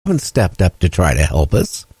haven't stepped up to try to help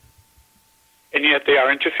us. And yet they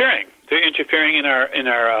are interfering. They're interfering in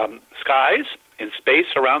our skies, in space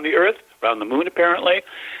around the Earth, around the moon apparently.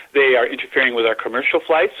 They are interfering with our commercial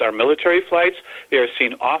flights, our military flights. They are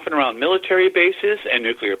seen often around military bases and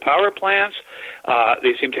nuclear power plants.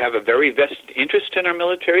 They seem to have a very vested interest in our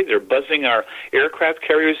military. They're buzzing our aircraft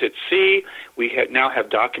carriers at sea. We now have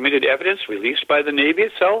documented evidence released by the Navy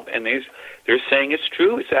itself, and they're saying it's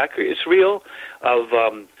true, it's accurate, it's real, of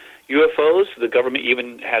UFOs. The government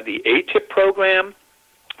even had the ATIP program,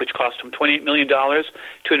 which cost them $28 million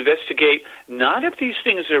to investigate not if these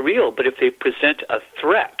things are real, but if they present a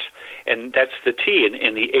threat. And that's the T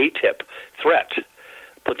in the ATIP, threat,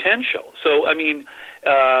 potential. So, I mean,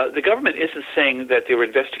 the government isn't saying that they were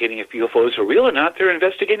investigating if UFOs were real or not. They're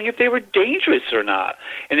investigating if they were dangerous or not.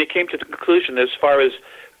 And they came to the conclusion that as far as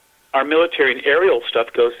our military and aerial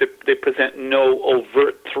stuff goes, they present no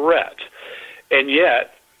overt threat. And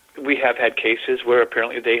yet, we have had cases where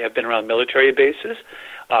apparently they have been around military bases,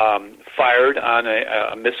 fired on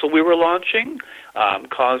a missile we were launching,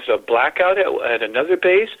 caused a blackout at another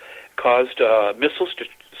base, caused missiles to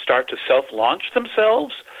start to self-launch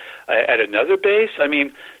themselves at another base. I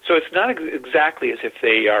mean, so it's not exactly as if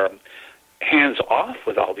they are hands-off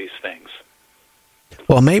with all these things.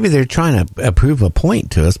 Well, maybe they're trying to prove a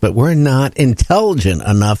point to us, but we're not intelligent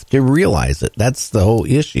enough to realize it. That's the whole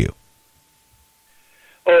issue.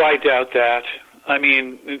 Oh, I doubt that. I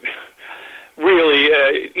mean, really,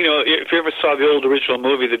 if you ever saw the old original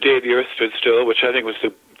movie, The Day the Earth Stood Still, which I think was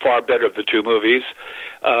the far better of the two movies,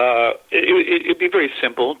 it'd be very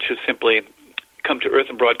simple to simply come to Earth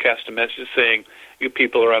and broadcast a message saying, you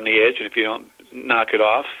people are on the edge, and if you don't knock it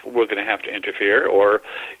off, we're going to have to interfere, or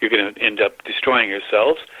you're going to end up destroying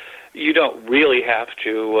yourselves. You don't really have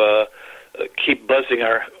to keep buzzing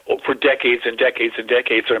for decades and decades and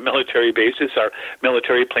decades our military bases, our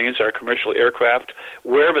military planes, our commercial aircraft,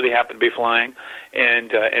 wherever they happen to be flying,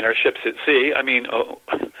 and our ships at sea. I mean,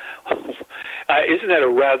 isn't that a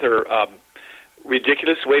rather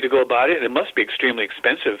ridiculous way to go about it? And it must be extremely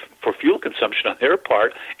expensive for fuel consumption on their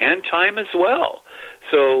part and time as well.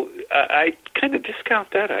 So I kind of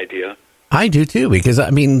discount that idea. I do too, because, I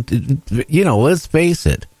mean, let's face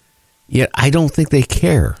it. Yeah, I don't think they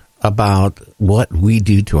care about what we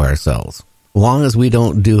do to ourselves, as long as we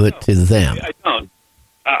don't do it to them.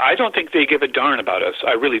 I don't think they give a darn about us.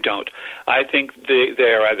 I really don't. I think they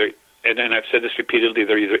are either, and I've said this repeatedly,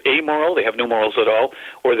 they're either amoral, they have no morals at all,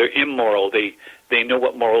 or they're immoral. They know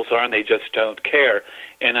what morals are and they just don't care.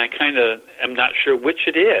 And I kind of am not sure which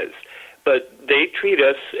it is. But they treat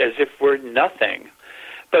us as if we're nothing.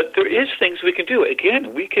 But there is things we can do.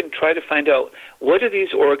 Again, we can try to find out, what do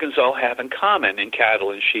these organs all have in common in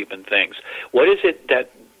cattle and sheep and things? What is it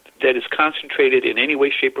that is concentrated in any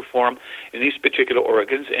way, shape, or form in these particular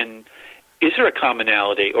organs? And is there a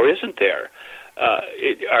commonality, or isn't there?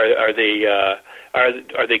 Are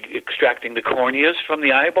they extracting the corneas from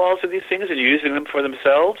the eyeballs of these things and using them for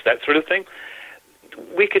themselves? That sort of thing.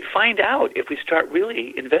 We could find out if we start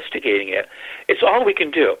really investigating it. It's all we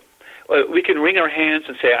can do. We can wring our hands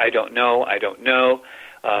and say, I don't know.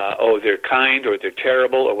 Oh, they're kind or they're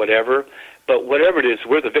terrible or whatever. But whatever it is,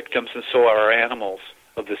 we're the victims and so are our animals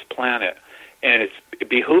of this planet. And it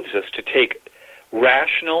behooves us to take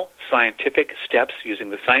rational, scientific steps using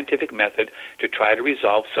the scientific method to try to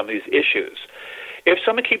resolve some of these issues. If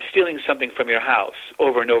someone keeps stealing something from your house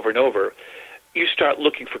over and over and over, you start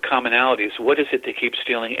looking for commonalities. What is it they keep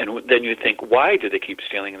stealing? And then you think, why do they keep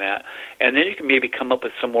stealing that? And then you can maybe come up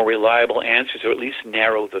with some more reliable answers, or at least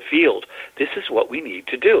narrow the field. This is what we need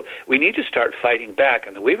to do. We need to start fighting back.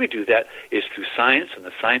 And the way we do that is through science and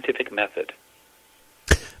the scientific method.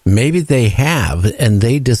 Maybe they have, and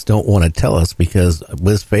they just don't want to tell us, because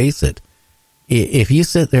let's face it, if you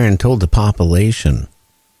sit there and told the population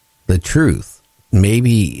the truth,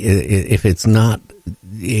 maybe if it's not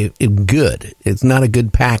good, it's not a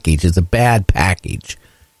good package, it's a bad package,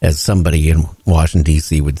 as somebody in Washington,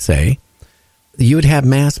 D.C. would say, you would have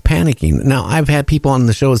mass panicking. Now, I've had people on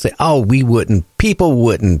the show say, people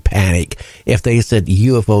wouldn't panic if they said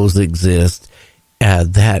UFOs exist,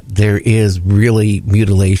 that there is really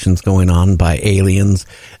mutilations going on by aliens,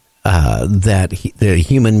 that the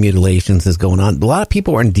human mutilations is going on. A lot of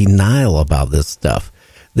people are in denial about this stuff.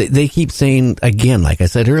 They keep saying, again, like I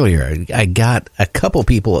said earlier, I got a couple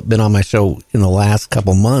people that have been on my show in the last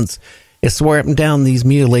couple months. I swear up and down, these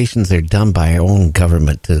mutilations are done by our own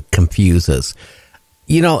government to confuse us.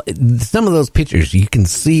 Some of those pictures you can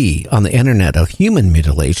see on the internet of human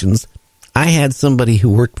mutilations. I had somebody who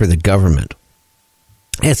worked for the government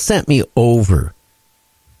has sent me over,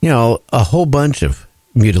 a whole bunch of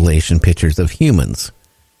mutilation pictures of humans.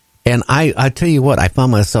 And I tell you what, I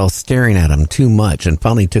found myself staring at them too much and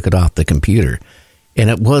finally took it off the computer. And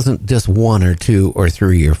it wasn't just 1 or 2 or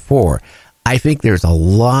 3 or 4. I think there's a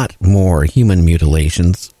lot more human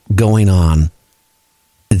mutilations going on.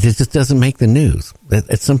 It just doesn't make the news.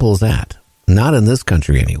 It's simple as that. Not in this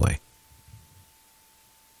country, anyway.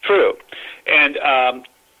 True. And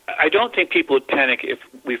I don't think people would panic if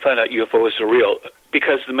we find out UFOs are real,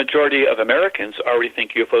 because the majority of Americans already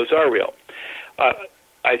think UFOs are real.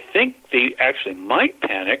 I think they actually might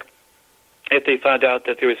panic if they found out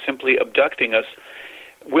that they were simply abducting us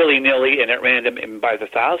willy-nilly and at random and by the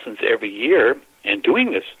thousands every year and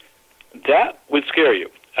doing this. That would scare you.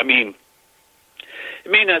 I mean,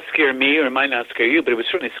 it may not scare me or it might not scare you, but it would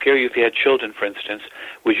certainly scare you if you had children, for instance.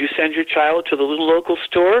 Would you send your child to the little local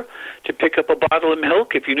store to pick up a bottle of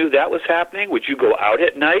milk if you knew that was happening? Would you go out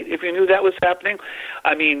at night if you knew that was happening?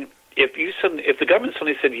 I mean, if the government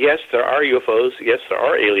suddenly said, yes, there are UFOs, yes, there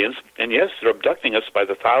are aliens, and yes, they're abducting us by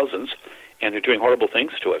the thousands, and they're doing horrible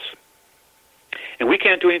things to us, and we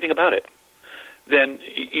can't do anything about it, then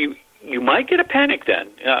you might get a panic then.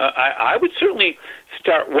 I would certainly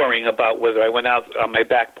start worrying about whether I went out on my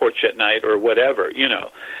back porch at night or whatever,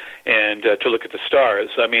 and to look at the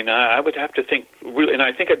stars. I mean, I would have to think really, and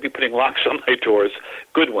I think I'd be putting locks on my doors,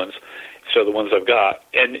 good ones, so the ones I've got.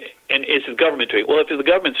 And is the government doing it? Well, if the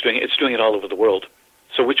government's doing it, it's doing it all over the world.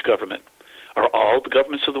 So which government? Are all the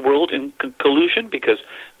governments of the world in collusion? Because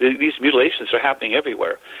these mutilations are happening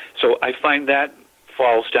everywhere. So I find that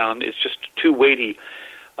falls down. It's just too weighty.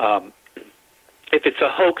 If it's a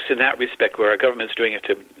hoax in that respect, where our government's doing it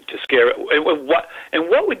to scare it, and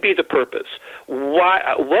what would be the purpose?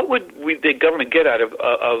 What would the government get out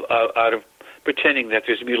of pretending that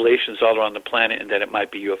there's mutilations all around the planet and that it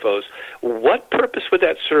might be UFOs? What purpose would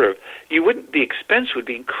that serve? The expense would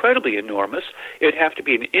be incredibly enormous. It'd have to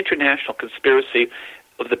be an international conspiracy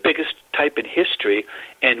of the biggest type in history.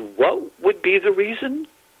 And what would be the reason?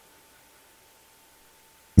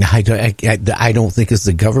 I don't think it's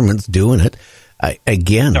the government's doing it.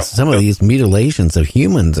 Some of these mutilations of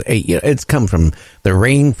humans, it's come from the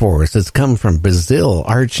rainforest. It's come from Brazil,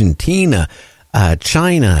 Argentina,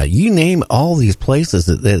 China, you name all these places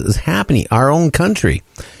that is happening, our own country.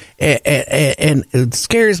 And it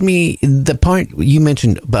scares me, the point you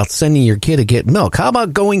mentioned about sending your kid to get milk. How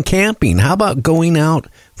about going camping? How about going out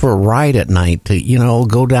for a ride at night to,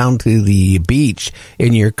 go down to the beach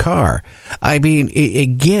in your car? I mean,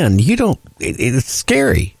 it's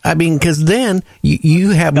scary. I mean, because then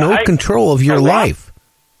you have no control of your life.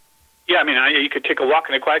 Yeah, I mean, you could take a walk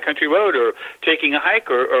on a quiet country road, or taking a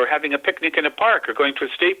hike, or having a picnic in a park, or going to a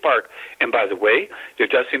state park. And by the way, there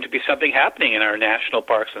does seem to be something happening in our national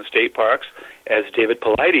parks and state parks, as David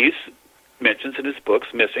Paulides mentions in his books,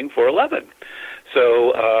 Missing 411.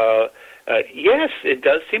 So, yes, it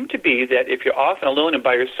does seem to be that if you're off and alone and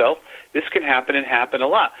by yourself, this can happen and happen a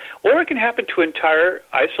lot. Or it can happen to entire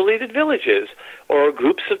isolated villages or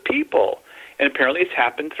groups of people. And apparently it's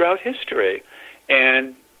happened throughout history.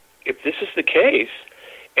 And if this is the case,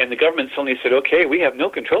 and the government suddenly said, okay, we have no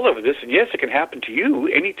control over this, and yes, it can happen to you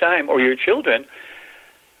anytime, or your children,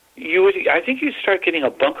 I think you'd start getting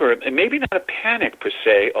a bunker, and maybe not a panic per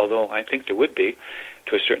se, although I think there would be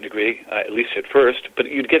to a certain degree, at least at first,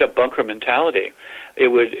 but you'd get a bunker mentality. It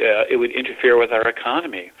would interfere with our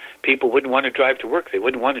economy. People wouldn't want to drive to work. They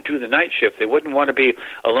wouldn't want to do the night shift. They wouldn't want to be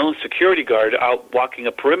a lone security guard out walking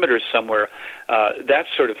a perimeter somewhere, that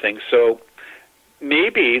sort of thing. So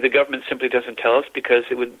maybe the government simply doesn't tell us because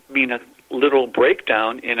it would mean a literal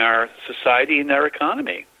breakdown in our society and our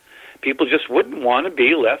economy. People just wouldn't want to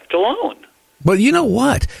be left alone. But you know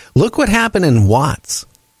what? Look what happened in Watts.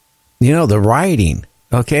 The rioting,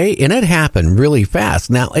 okay? And it happened really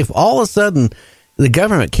fast. Now, if all of a sudden the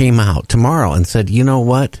government came out tomorrow and said, you know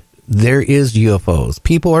what? There is UFOs.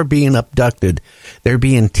 People are being abducted. They're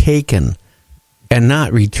being taken and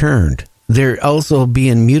not returned. They're also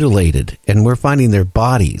being mutilated, and we're finding their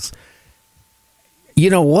bodies. You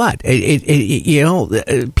know what?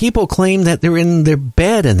 People claim that they're in their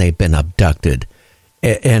bed and they've been abducted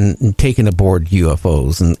and taken aboard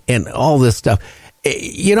UFOs and all this stuff.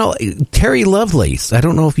 Terry Lovelace, I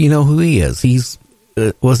don't know if you know who he is. He's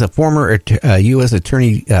was a former U.S.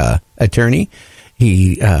 attorney.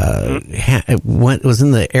 He was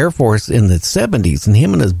in the Air Force in the 70s, and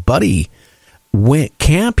him and his buddy went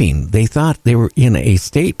camping. They thought they were in a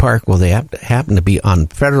state park. Well, they happened to be on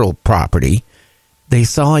federal property. They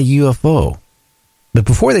saw a UFO. But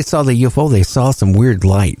before they saw the UFO, they saw some weird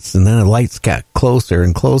lights. And then the lights got closer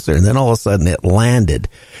and closer. And then all of a sudden it landed.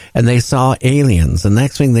 And they saw aliens. And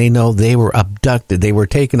next thing they know, they were abducted. They were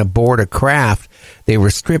taken aboard a craft. They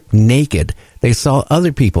were stripped naked, They saw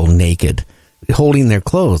other people naked, holding their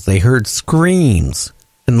clothes. They heard screams.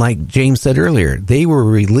 And like James said earlier, they were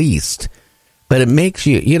released. But it makes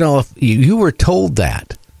you, if you were told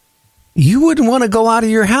that, you wouldn't want to go out of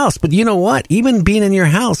your house. But you know what? Even being in your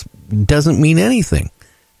house doesn't mean anything.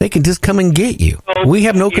 They can just come and get you. We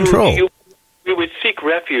have no control. We would seek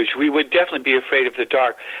refuge. We would definitely be afraid of the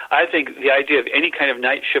dark. I think the idea of any kind of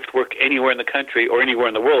night shift work anywhere in the country or anywhere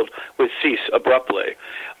in the world would cease abruptly.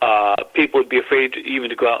 People would be afraid even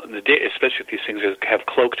to go out in the day, especially if these things have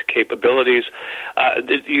cloaked capabilities.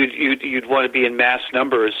 You'd want to be in mass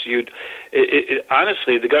numbers.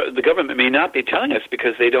 Honestly, the government may not be telling us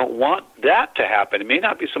because they don't want that to happen. It may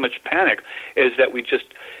not be so much panic as that we just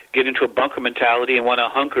get into a bunker mentality and want to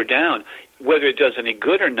hunker down. Whether it does any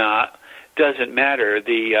good or not doesn't matter.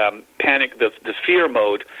 The panic, the fear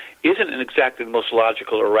mode, isn't exactly the most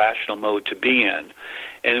logical or rational mode to be in.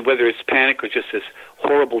 And whether it's panic or just this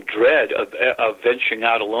horrible dread of venturing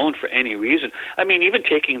out alone for any reason. I mean, even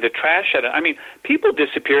taking the trash out. I mean, people have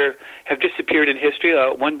disappeared in history.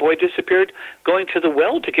 One boy disappeared going to the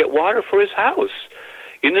well to get water for his house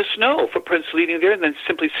in the snow, footprints leading there, and then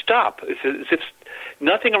simply stop. It's as if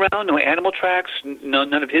nothing around, no animal tracks,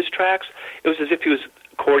 none of his tracks. It was as if he was,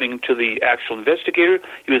 according to the actual investigator,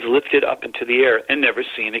 he was lifted up into the air and never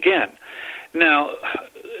seen again. Now,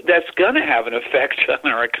 that's going to have an effect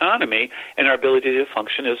on our economy and our ability to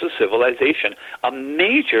function as a civilization, a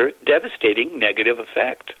major, devastating negative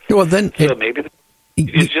effect. Well, then, so maybe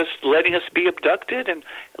it's just letting us be abducted and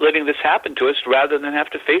letting this happen to us rather than have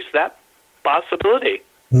to face that possibility.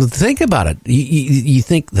 Think about it. You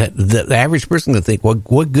think that the average person would think, well,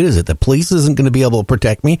 what good is it? The police isn't going to be able to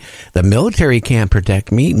protect me. The military can't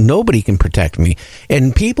protect me. Nobody can protect me.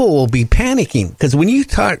 And people will be panicking because when you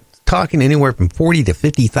talking anywhere from 40 to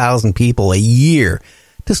 50,000 people a year,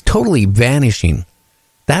 just totally vanishing,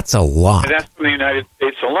 that's a lot. And that's from the United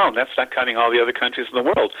States alone. That's not counting all the other countries in the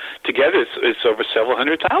world. Together, it's over several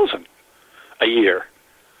 100,000 a year.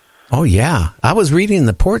 Oh, yeah. I was reading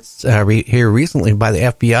the reports here recently by the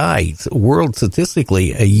FBI, world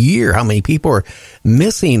statistically, a year, how many people are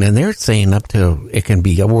missing, and they're saying up to, it can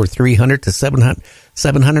be over 300 to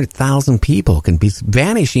 700,000 people can be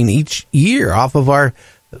vanishing each year off of our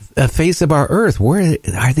face of our earth. Where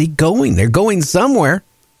are they going? They're going somewhere.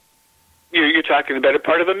 You're talking the better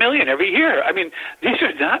part of 1 million every year. I mean, these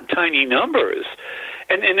are not tiny numbers.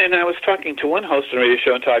 And I was talking to one host on a radio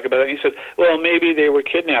show and talking about it, and he said, well, maybe they were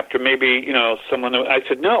kidnapped, or maybe, someone... I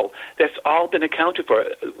said, no, that's all been accounted for.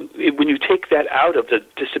 When you take that out of the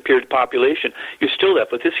disappeared population, you're still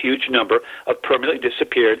left with this huge number of permanently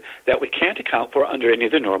disappeared that we can't account for under any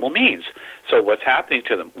of the normal means. So what's happening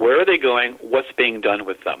to them? Where are they going? What's being done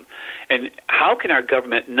with them? And how can our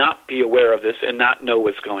government not be aware of this and not know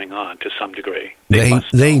what's going on to some degree?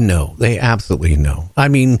 They know. They absolutely know. I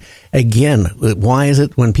mean, again, why is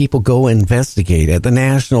it when people go investigate at the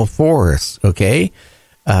national forest, okay?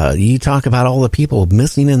 You talk about all the people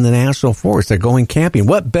missing in the national forest. They're going camping.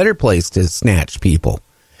 What better place to snatch people?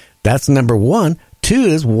 That's number one. Two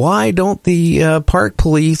is, why don't the park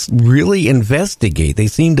police really investigate? They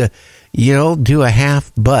seem to, do a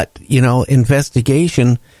half-butt,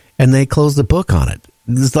 investigation, and they close the book on it.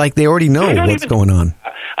 It's like they already know what's going on.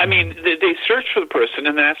 I mean, they search for the person,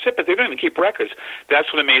 and that's it, but they don't even keep records.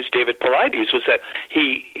 That's what amazed David Paulides, was that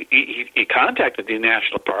he contacted the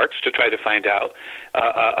national parks to try to find out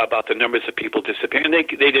about the numbers of people disappearing, and they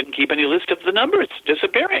didn't keep any list of the numbers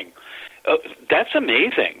disappearing. That's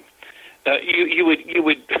amazing.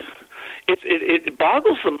 It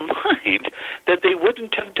boggles the mind that they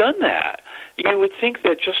wouldn't have done that. You would think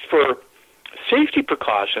that just for safety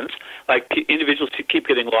precautions, like individuals who keep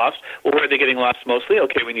getting lost, well, where are they getting lost mostly?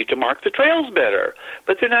 Okay, we need to mark the trails better.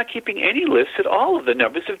 But they're not keeping any lists at all of the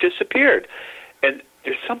numbers have disappeared. And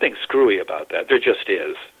there's something screwy about that. There just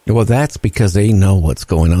is. Well, that's because they know what's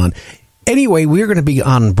going on. Anyway, we're going to be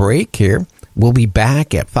on break here. We'll be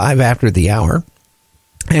back at 5 after the hour.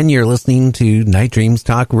 And you're listening to Night Dreams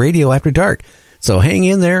Talk Radio After Dark. So hang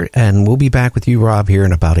in there, and we'll be back with you, Rob, here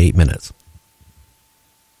in about 8 minutes.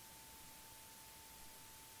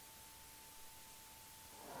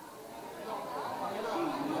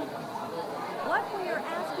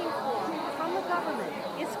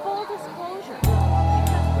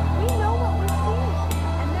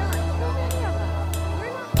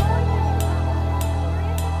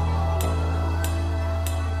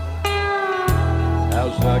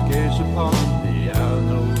 I gaze upon the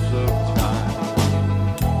annals of time,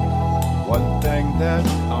 one thing that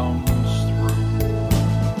comes through: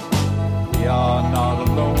 we are not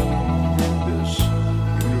alone in this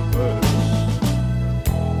universe.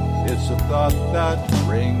 It's a thought that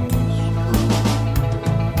rings